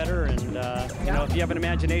stop better. And if you have an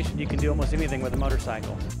imagination, you can do almost anything with a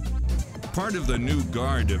motorcycle. Part of the new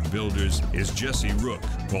guard of builders is Jesse Rook.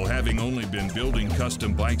 While having only been building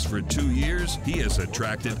custom bikes for 2 years, he has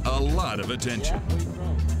attracted a lot of attention.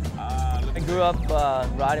 I grew up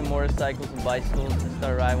riding motorcycles and bicycles. I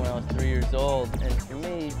started riding when I was 3 years old. And for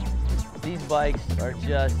me, these bikes are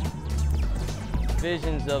just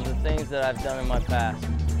visions of the things that I've done in my past.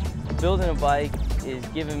 Building a bike is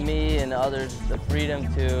giving me and others the freedom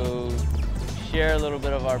to share a little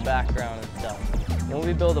bit of our background and stuff. When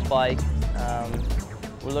we build a bike,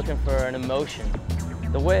 we're looking for an emotion.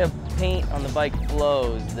 The way a paint on the bike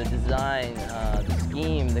flows, the design, the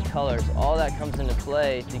scheme, the colors, all that comes into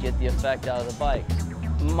play to get the effect out of the bike.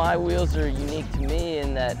 My wheels are unique to me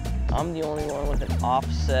in that I'm the only one with an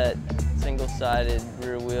offset, single-sided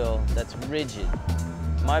rear wheel that's rigid.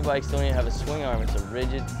 My bikes don't even have a swing arm. It's a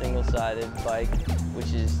rigid, single-sided bike,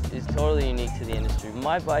 which is totally unique to the industry.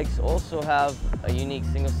 My bikes also have a unique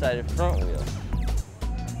single-sided front wheel.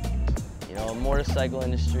 A motorcycle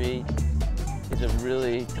industry is a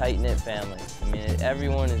really tight-knit family. I mean,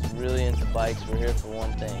 everyone is really into bikes. We're here for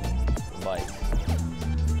one thing, bikes.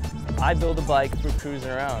 I build a bike for cruising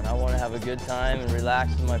around. I want to have a good time and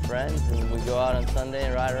relax with my friends, and we go out on Sunday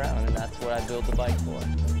and ride around, and that's what I build the bike for.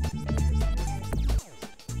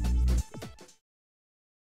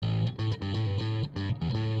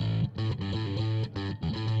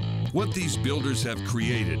 What these builders have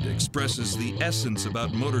created expresses the essence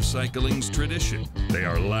about motorcycling's tradition. They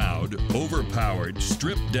are loud, overpowered,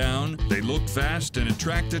 stripped down, they look fast and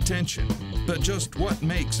attract attention. But just what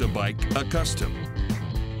makes a bike a custom?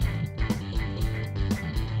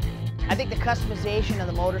 I think the customization of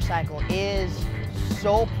the motorcycle is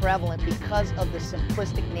so prevalent because of the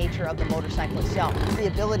simplistic nature of the motorcycle itself. The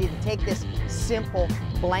ability to take this simple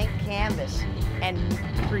blank canvas and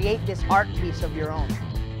create this art piece of your own.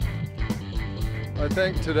 I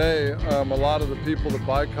think today a lot of the people that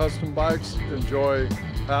buy custom bikes enjoy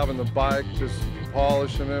having the bike, just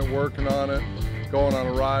polishing it, working on it, going on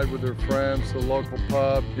a ride with their friends to the local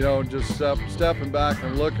pub, just stepping back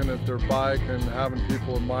and looking at their bike and having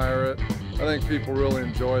people admire it. I think people really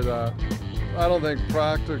enjoy that. I don't think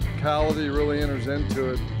practicality really enters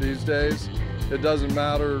into it these days. It doesn't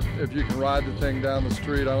matter if you can ride the thing down the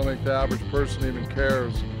street. I don't think the average person even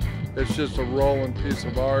cares. It's just a rolling piece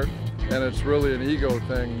of art. And it's really an ego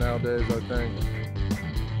thing nowadays, I think.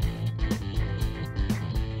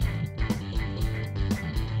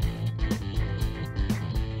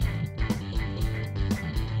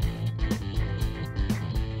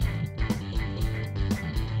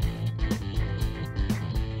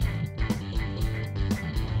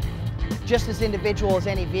 Just as individual as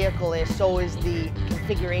any vehicle is, so is the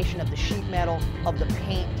configuration of the sheet metal, of the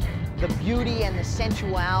paint, the beauty and the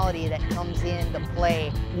sensuality that comes into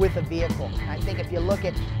play with a vehicle. I think if you look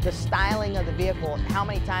at the styling of the vehicle, how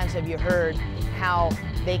many times have you heard how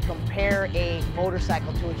they compare a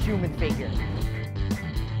motorcycle to a human figure?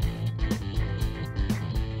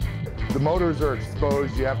 The motors are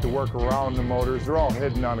exposed. You have to work around the motors. They're all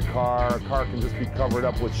hidden on a car. A car can just be covered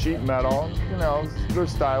up with sheet metal. They're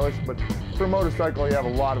stylish, but for a motorcycle, you have a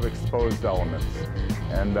lot of exposed elements.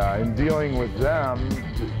 And in dealing with them,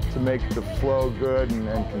 to make the flow good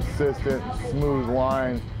and consistent, smooth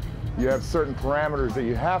lines, you have certain parameters that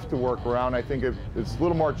you have to work around. I think it's a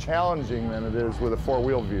little more challenging than it is with a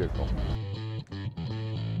four-wheel vehicle.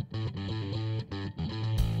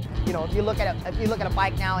 If you look at a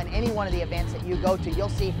bike now in any one of the events that you go to, you'll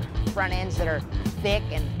see front ends that are thick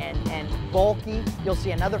and bulky. You'll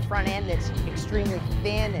see another front end that's extremely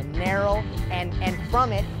thin and narrow, and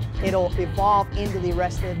from it, it'll evolve into the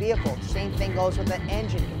rest of the vehicle. Same thing goes with the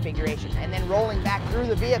engine configuration. And then rolling back through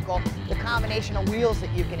the vehicle, the combination of wheels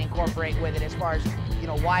that you can incorporate with it as far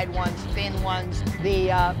as, wide ones, thin ones.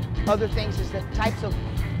 The other things is the types of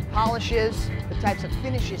polishes, the types of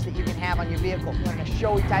finishes that you can have on your vehicle. In a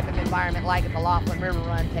showy type of environment like at the Laughlin River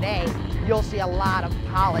Run today, you'll see a lot of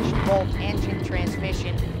polished, both engine,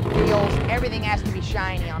 transmission, wheels. Everything has to be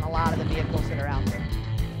shiny on a lot of the vehicles that are out there.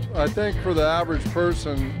 I think for the average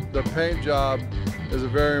person, the paint job is a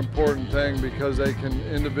very important thing because they can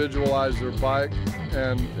individualize their bike,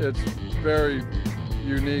 and it's very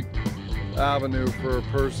unique avenue for a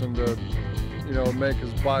person to, you know, make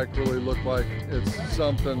his bike really look like it's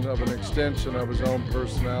something of an extension of his own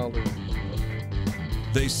personality.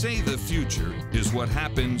 They say the future is what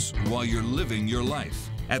happens while you're living your life.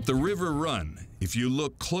 At the River Run, if you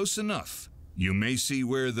look close enough, you may see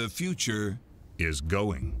where the future is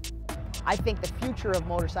going. I think the future of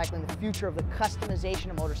motorcycling, the future of the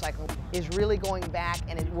customization of motorcycling is really going back,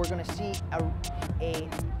 and we're going to see a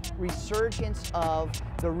resurgence of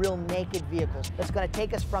the real naked vehicles. That's going to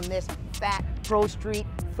take us from this fat Pro Street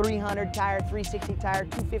 300 tire, 360 tire,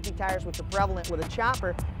 250 tires, which are prevalent with a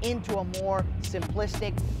chopper, into a more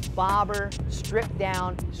simplistic, bobber, stripped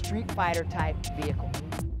down, street fighter type vehicle.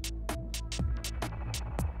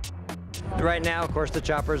 Right now, of course, the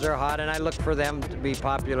choppers are hot, and I look for them to be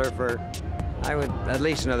popular for, I would, at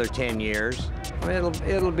least another 10 years. I mean,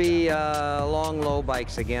 it'll be long, low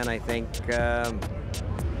bikes again, I think,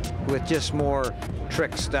 with just more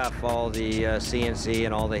trick stuff, all the CNC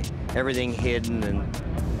and all the everything hidden, and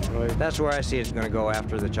that's where I see it's going to go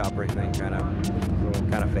after the chopper thing kind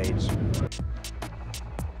of fades.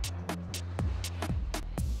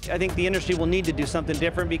 I think the industry will need to do something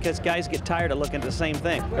different because guys get tired of looking at the same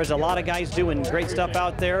thing. There's a lot of guys doing great stuff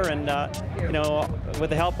out there, and you know, with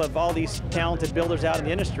the help of all these talented builders out in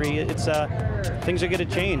the industry, it's things are going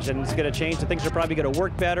to change, and it's going to change. And things are probably going to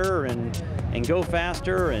work better and go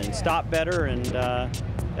faster and stop better, and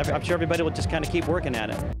I'm sure everybody will just kind of keep working at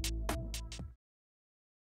it.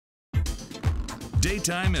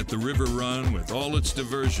 Daytime at the River Run with all its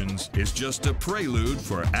diversions is just a prelude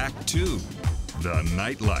for Act 2, the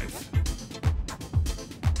nightlife.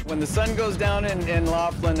 When the sun goes down in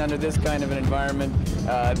Laughlin under this kind of an environment,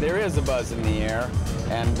 there is a buzz in the air,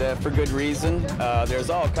 and for good reason. There's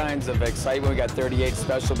all kinds of excitement. We got 38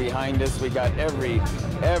 Special behind us. We got every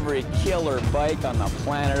killer bike on the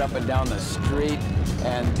planet up and down the street,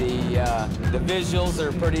 and the visuals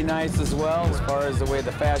are pretty nice as well as far as the way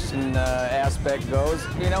the fashion aspect goes.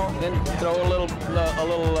 You know, then throw a little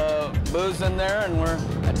booze in there, and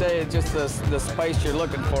I tell you, just the spice you're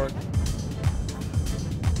looking for.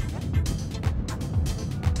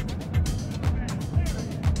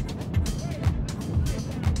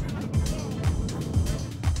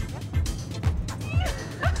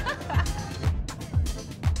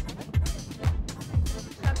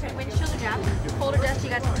 Cold or dusty, you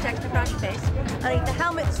got some protection across your face. Underneath the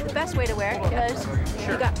helmet is the best way to wear it because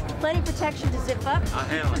you've got plenty of protection to zip up,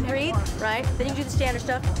 breathe, right? Then you can do the standard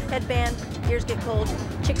stuff, headband, ears get cold.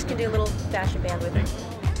 Chicks can do a little fashion band with it.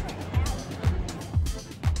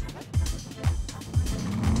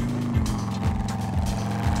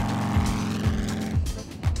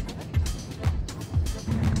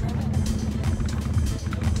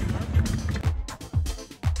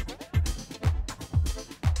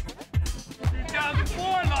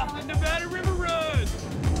 Laughlin, Nevada River Run!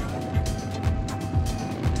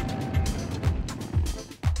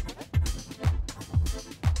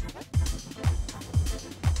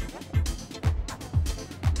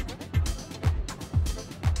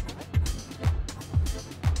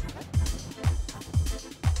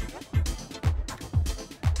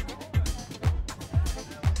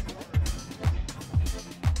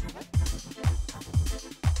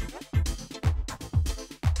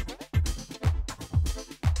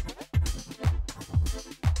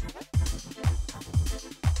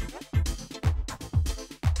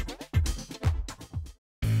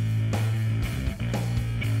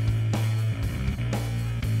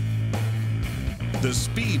 The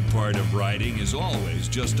speed part of riding is always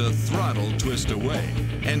just a throttle twist away.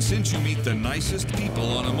 And since you meet the nicest people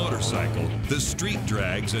on a motorcycle, the street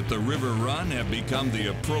drags at the River Run have become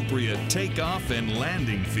the appropriate takeoff and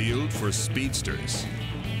landing field for speedsters.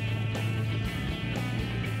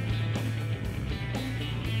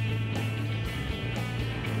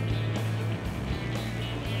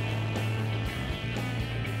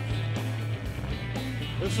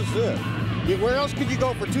 This is it. Where else could you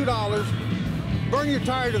go for $2? Burn your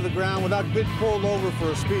tire to the ground without getting pulled over for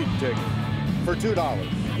a speed ticket for $2.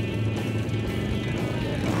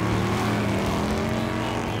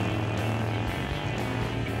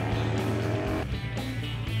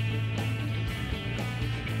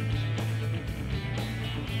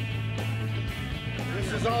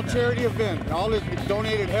 This is all charity event. All this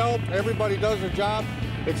donated help. Everybody does their job.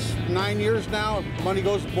 It's 9 years now. Money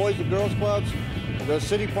goes to Boys and Girls Clubs. The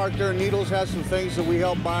city park there in Needles has some things that we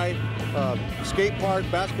help buy. Skate park,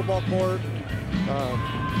 basketball court.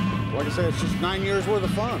 Like I said, it's just 9 years worth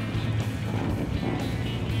of fun.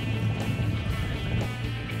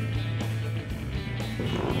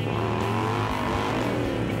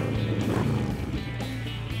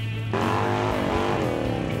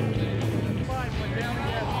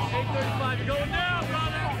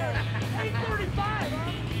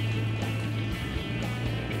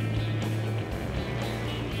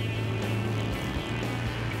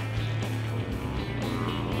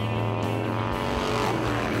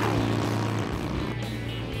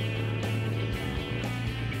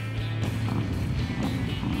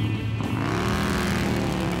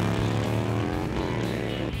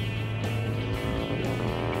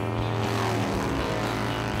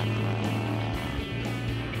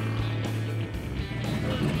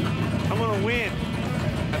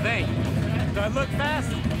 look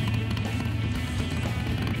fast.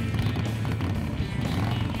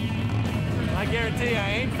 I guarantee I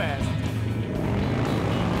ain't fast.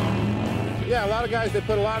 Yeah, a lot of guys, they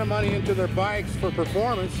put a lot of money into their bikes for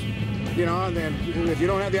performance, you know, and then if you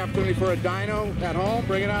don't have the opportunity for a dyno at home,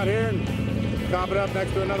 bring it out here and top it up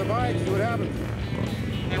next to another bike, see what happens.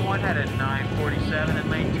 Lane 1 had a 947 and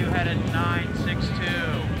lane 2 had a 962.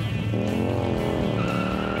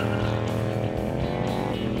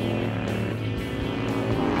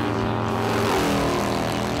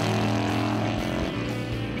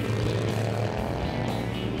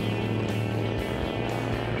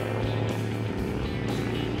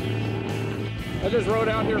 I just rode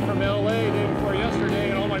out here from LA the day before yesterday,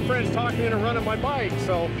 and all my friends talked me into running my bike,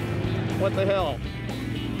 so what the hell?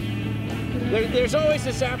 There's always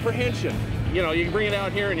this apprehension. You know, you can bring it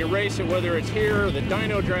out here and you race it, whether it's here or the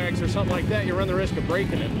dyno drags or something like that, you run the risk of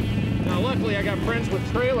breaking it. Now, luckily, I got friends with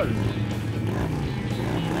trailers.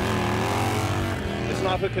 It's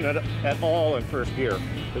not hooking it at all in first gear.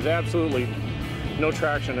 There's absolutely no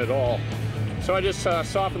traction at all. So I just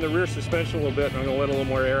softened the rear suspension a little bit, and I'm gonna let a little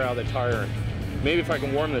more air out of the tire. Maybe if I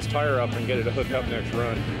can warm this tire up and get it to hook up next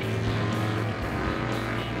run.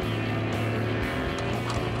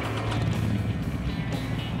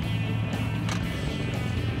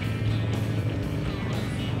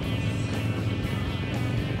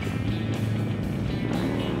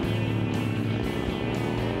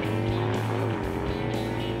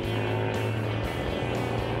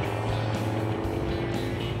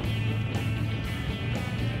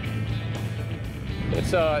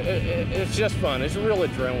 It's just fun. It's a real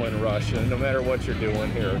adrenaline rush, no matter what you're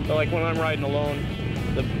doing here. But like when I'm riding alone,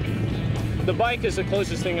 the bike is the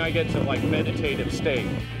closest thing I get to like meditative state.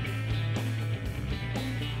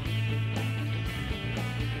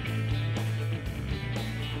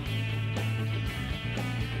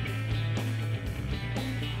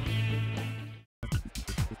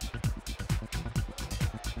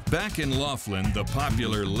 Back in Laughlin, the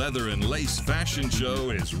popular leather and lace fashion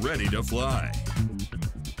show is ready to fly.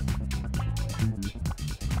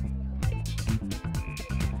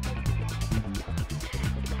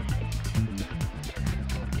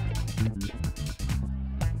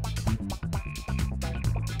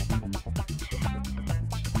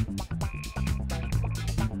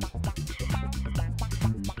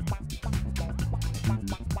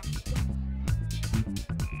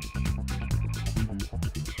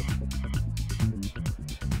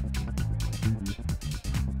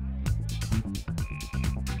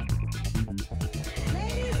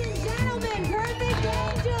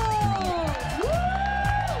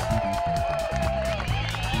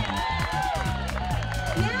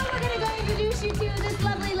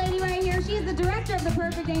 Director of the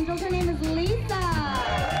Perfect Angels. Her name is Lisa.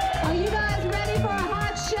 Are you guys ready for a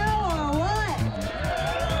hot show or what?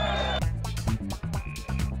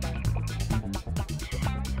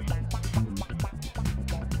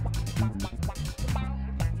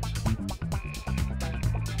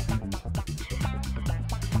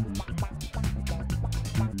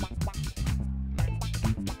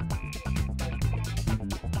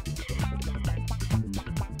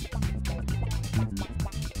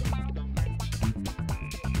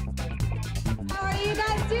 How are you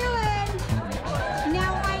guys doing?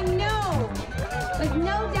 Now I know, with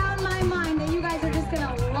no doubt in my mind, that you guys are just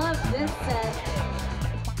gonna love this set.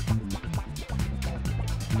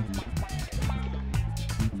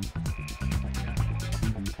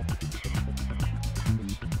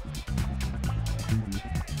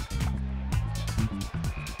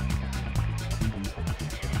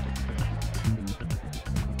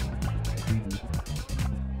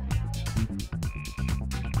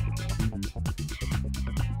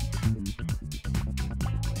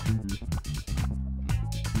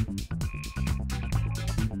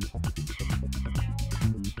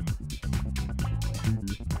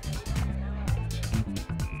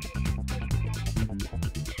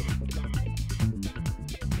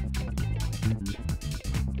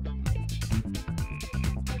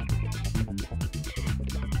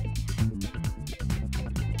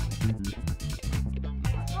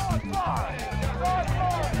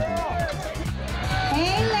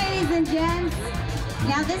 Hey, ladies and gents.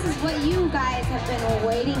 Now this is what you guys have been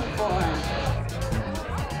waiting for.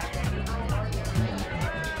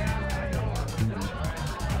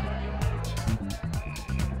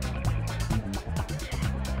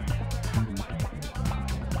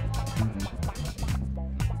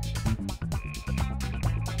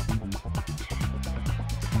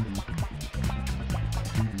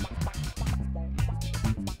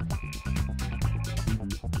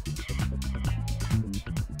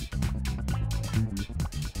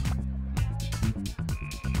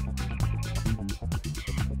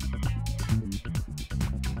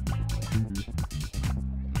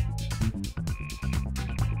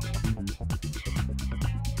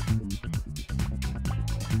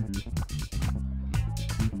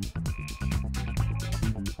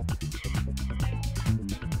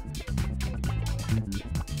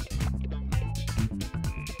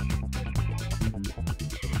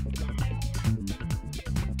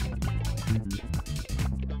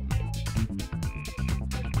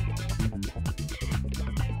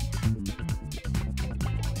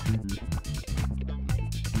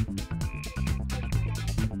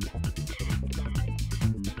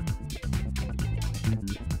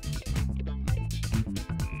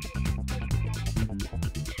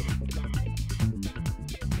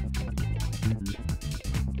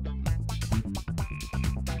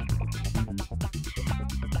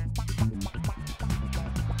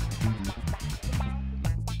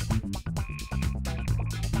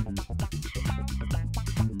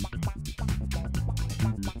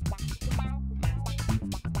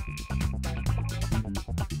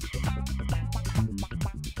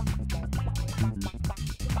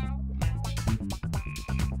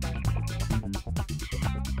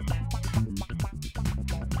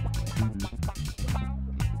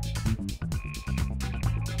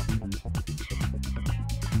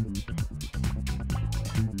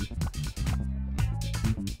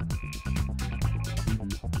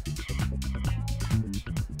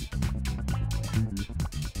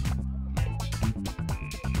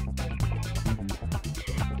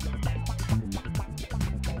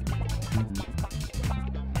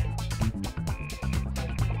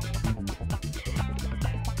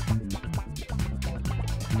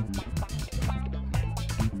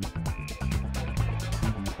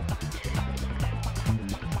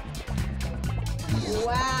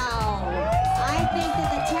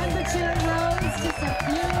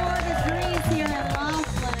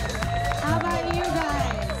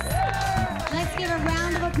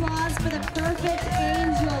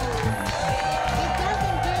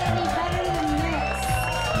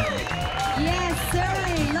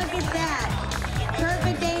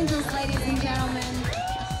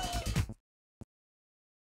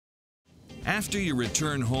 After you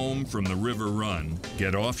return home from the river run,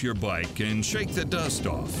 get off your bike and shake the dust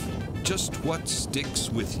off. Just what sticks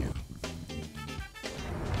with you?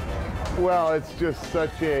 Well, it's just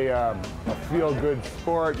such a feel-good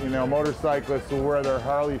sport. You know, motorcyclists will wear their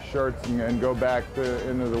Harley shirts and go back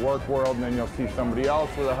into the work world, and then you'll see somebody else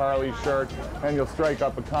with a Harley shirt, and you'll strike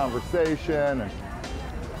up a conversation.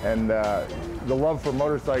 And the love for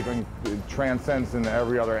motorcycling transcends into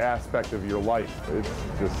every other aspect of your life. It's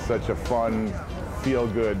just such a fun,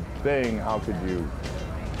 feel-good thing. How could you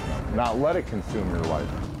not let it consume your life?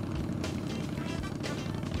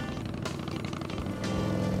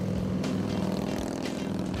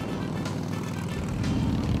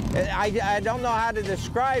 I don't know how to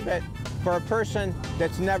describe it for a person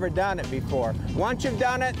that's never done it before. Once you've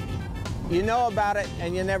done it, you know about it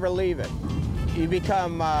and you never leave it. You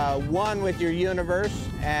become one with your universe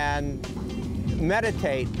and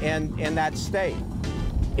meditate in that state.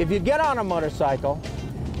 If you get on a motorcycle,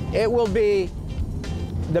 it will be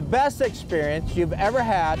the best experience you've ever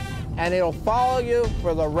had, and it'll follow you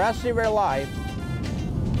for the rest of your life.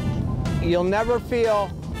 You'll never feel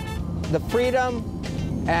the freedom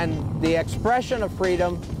and the expression of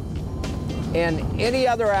freedom in any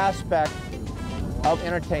other aspect of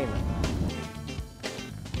entertainment.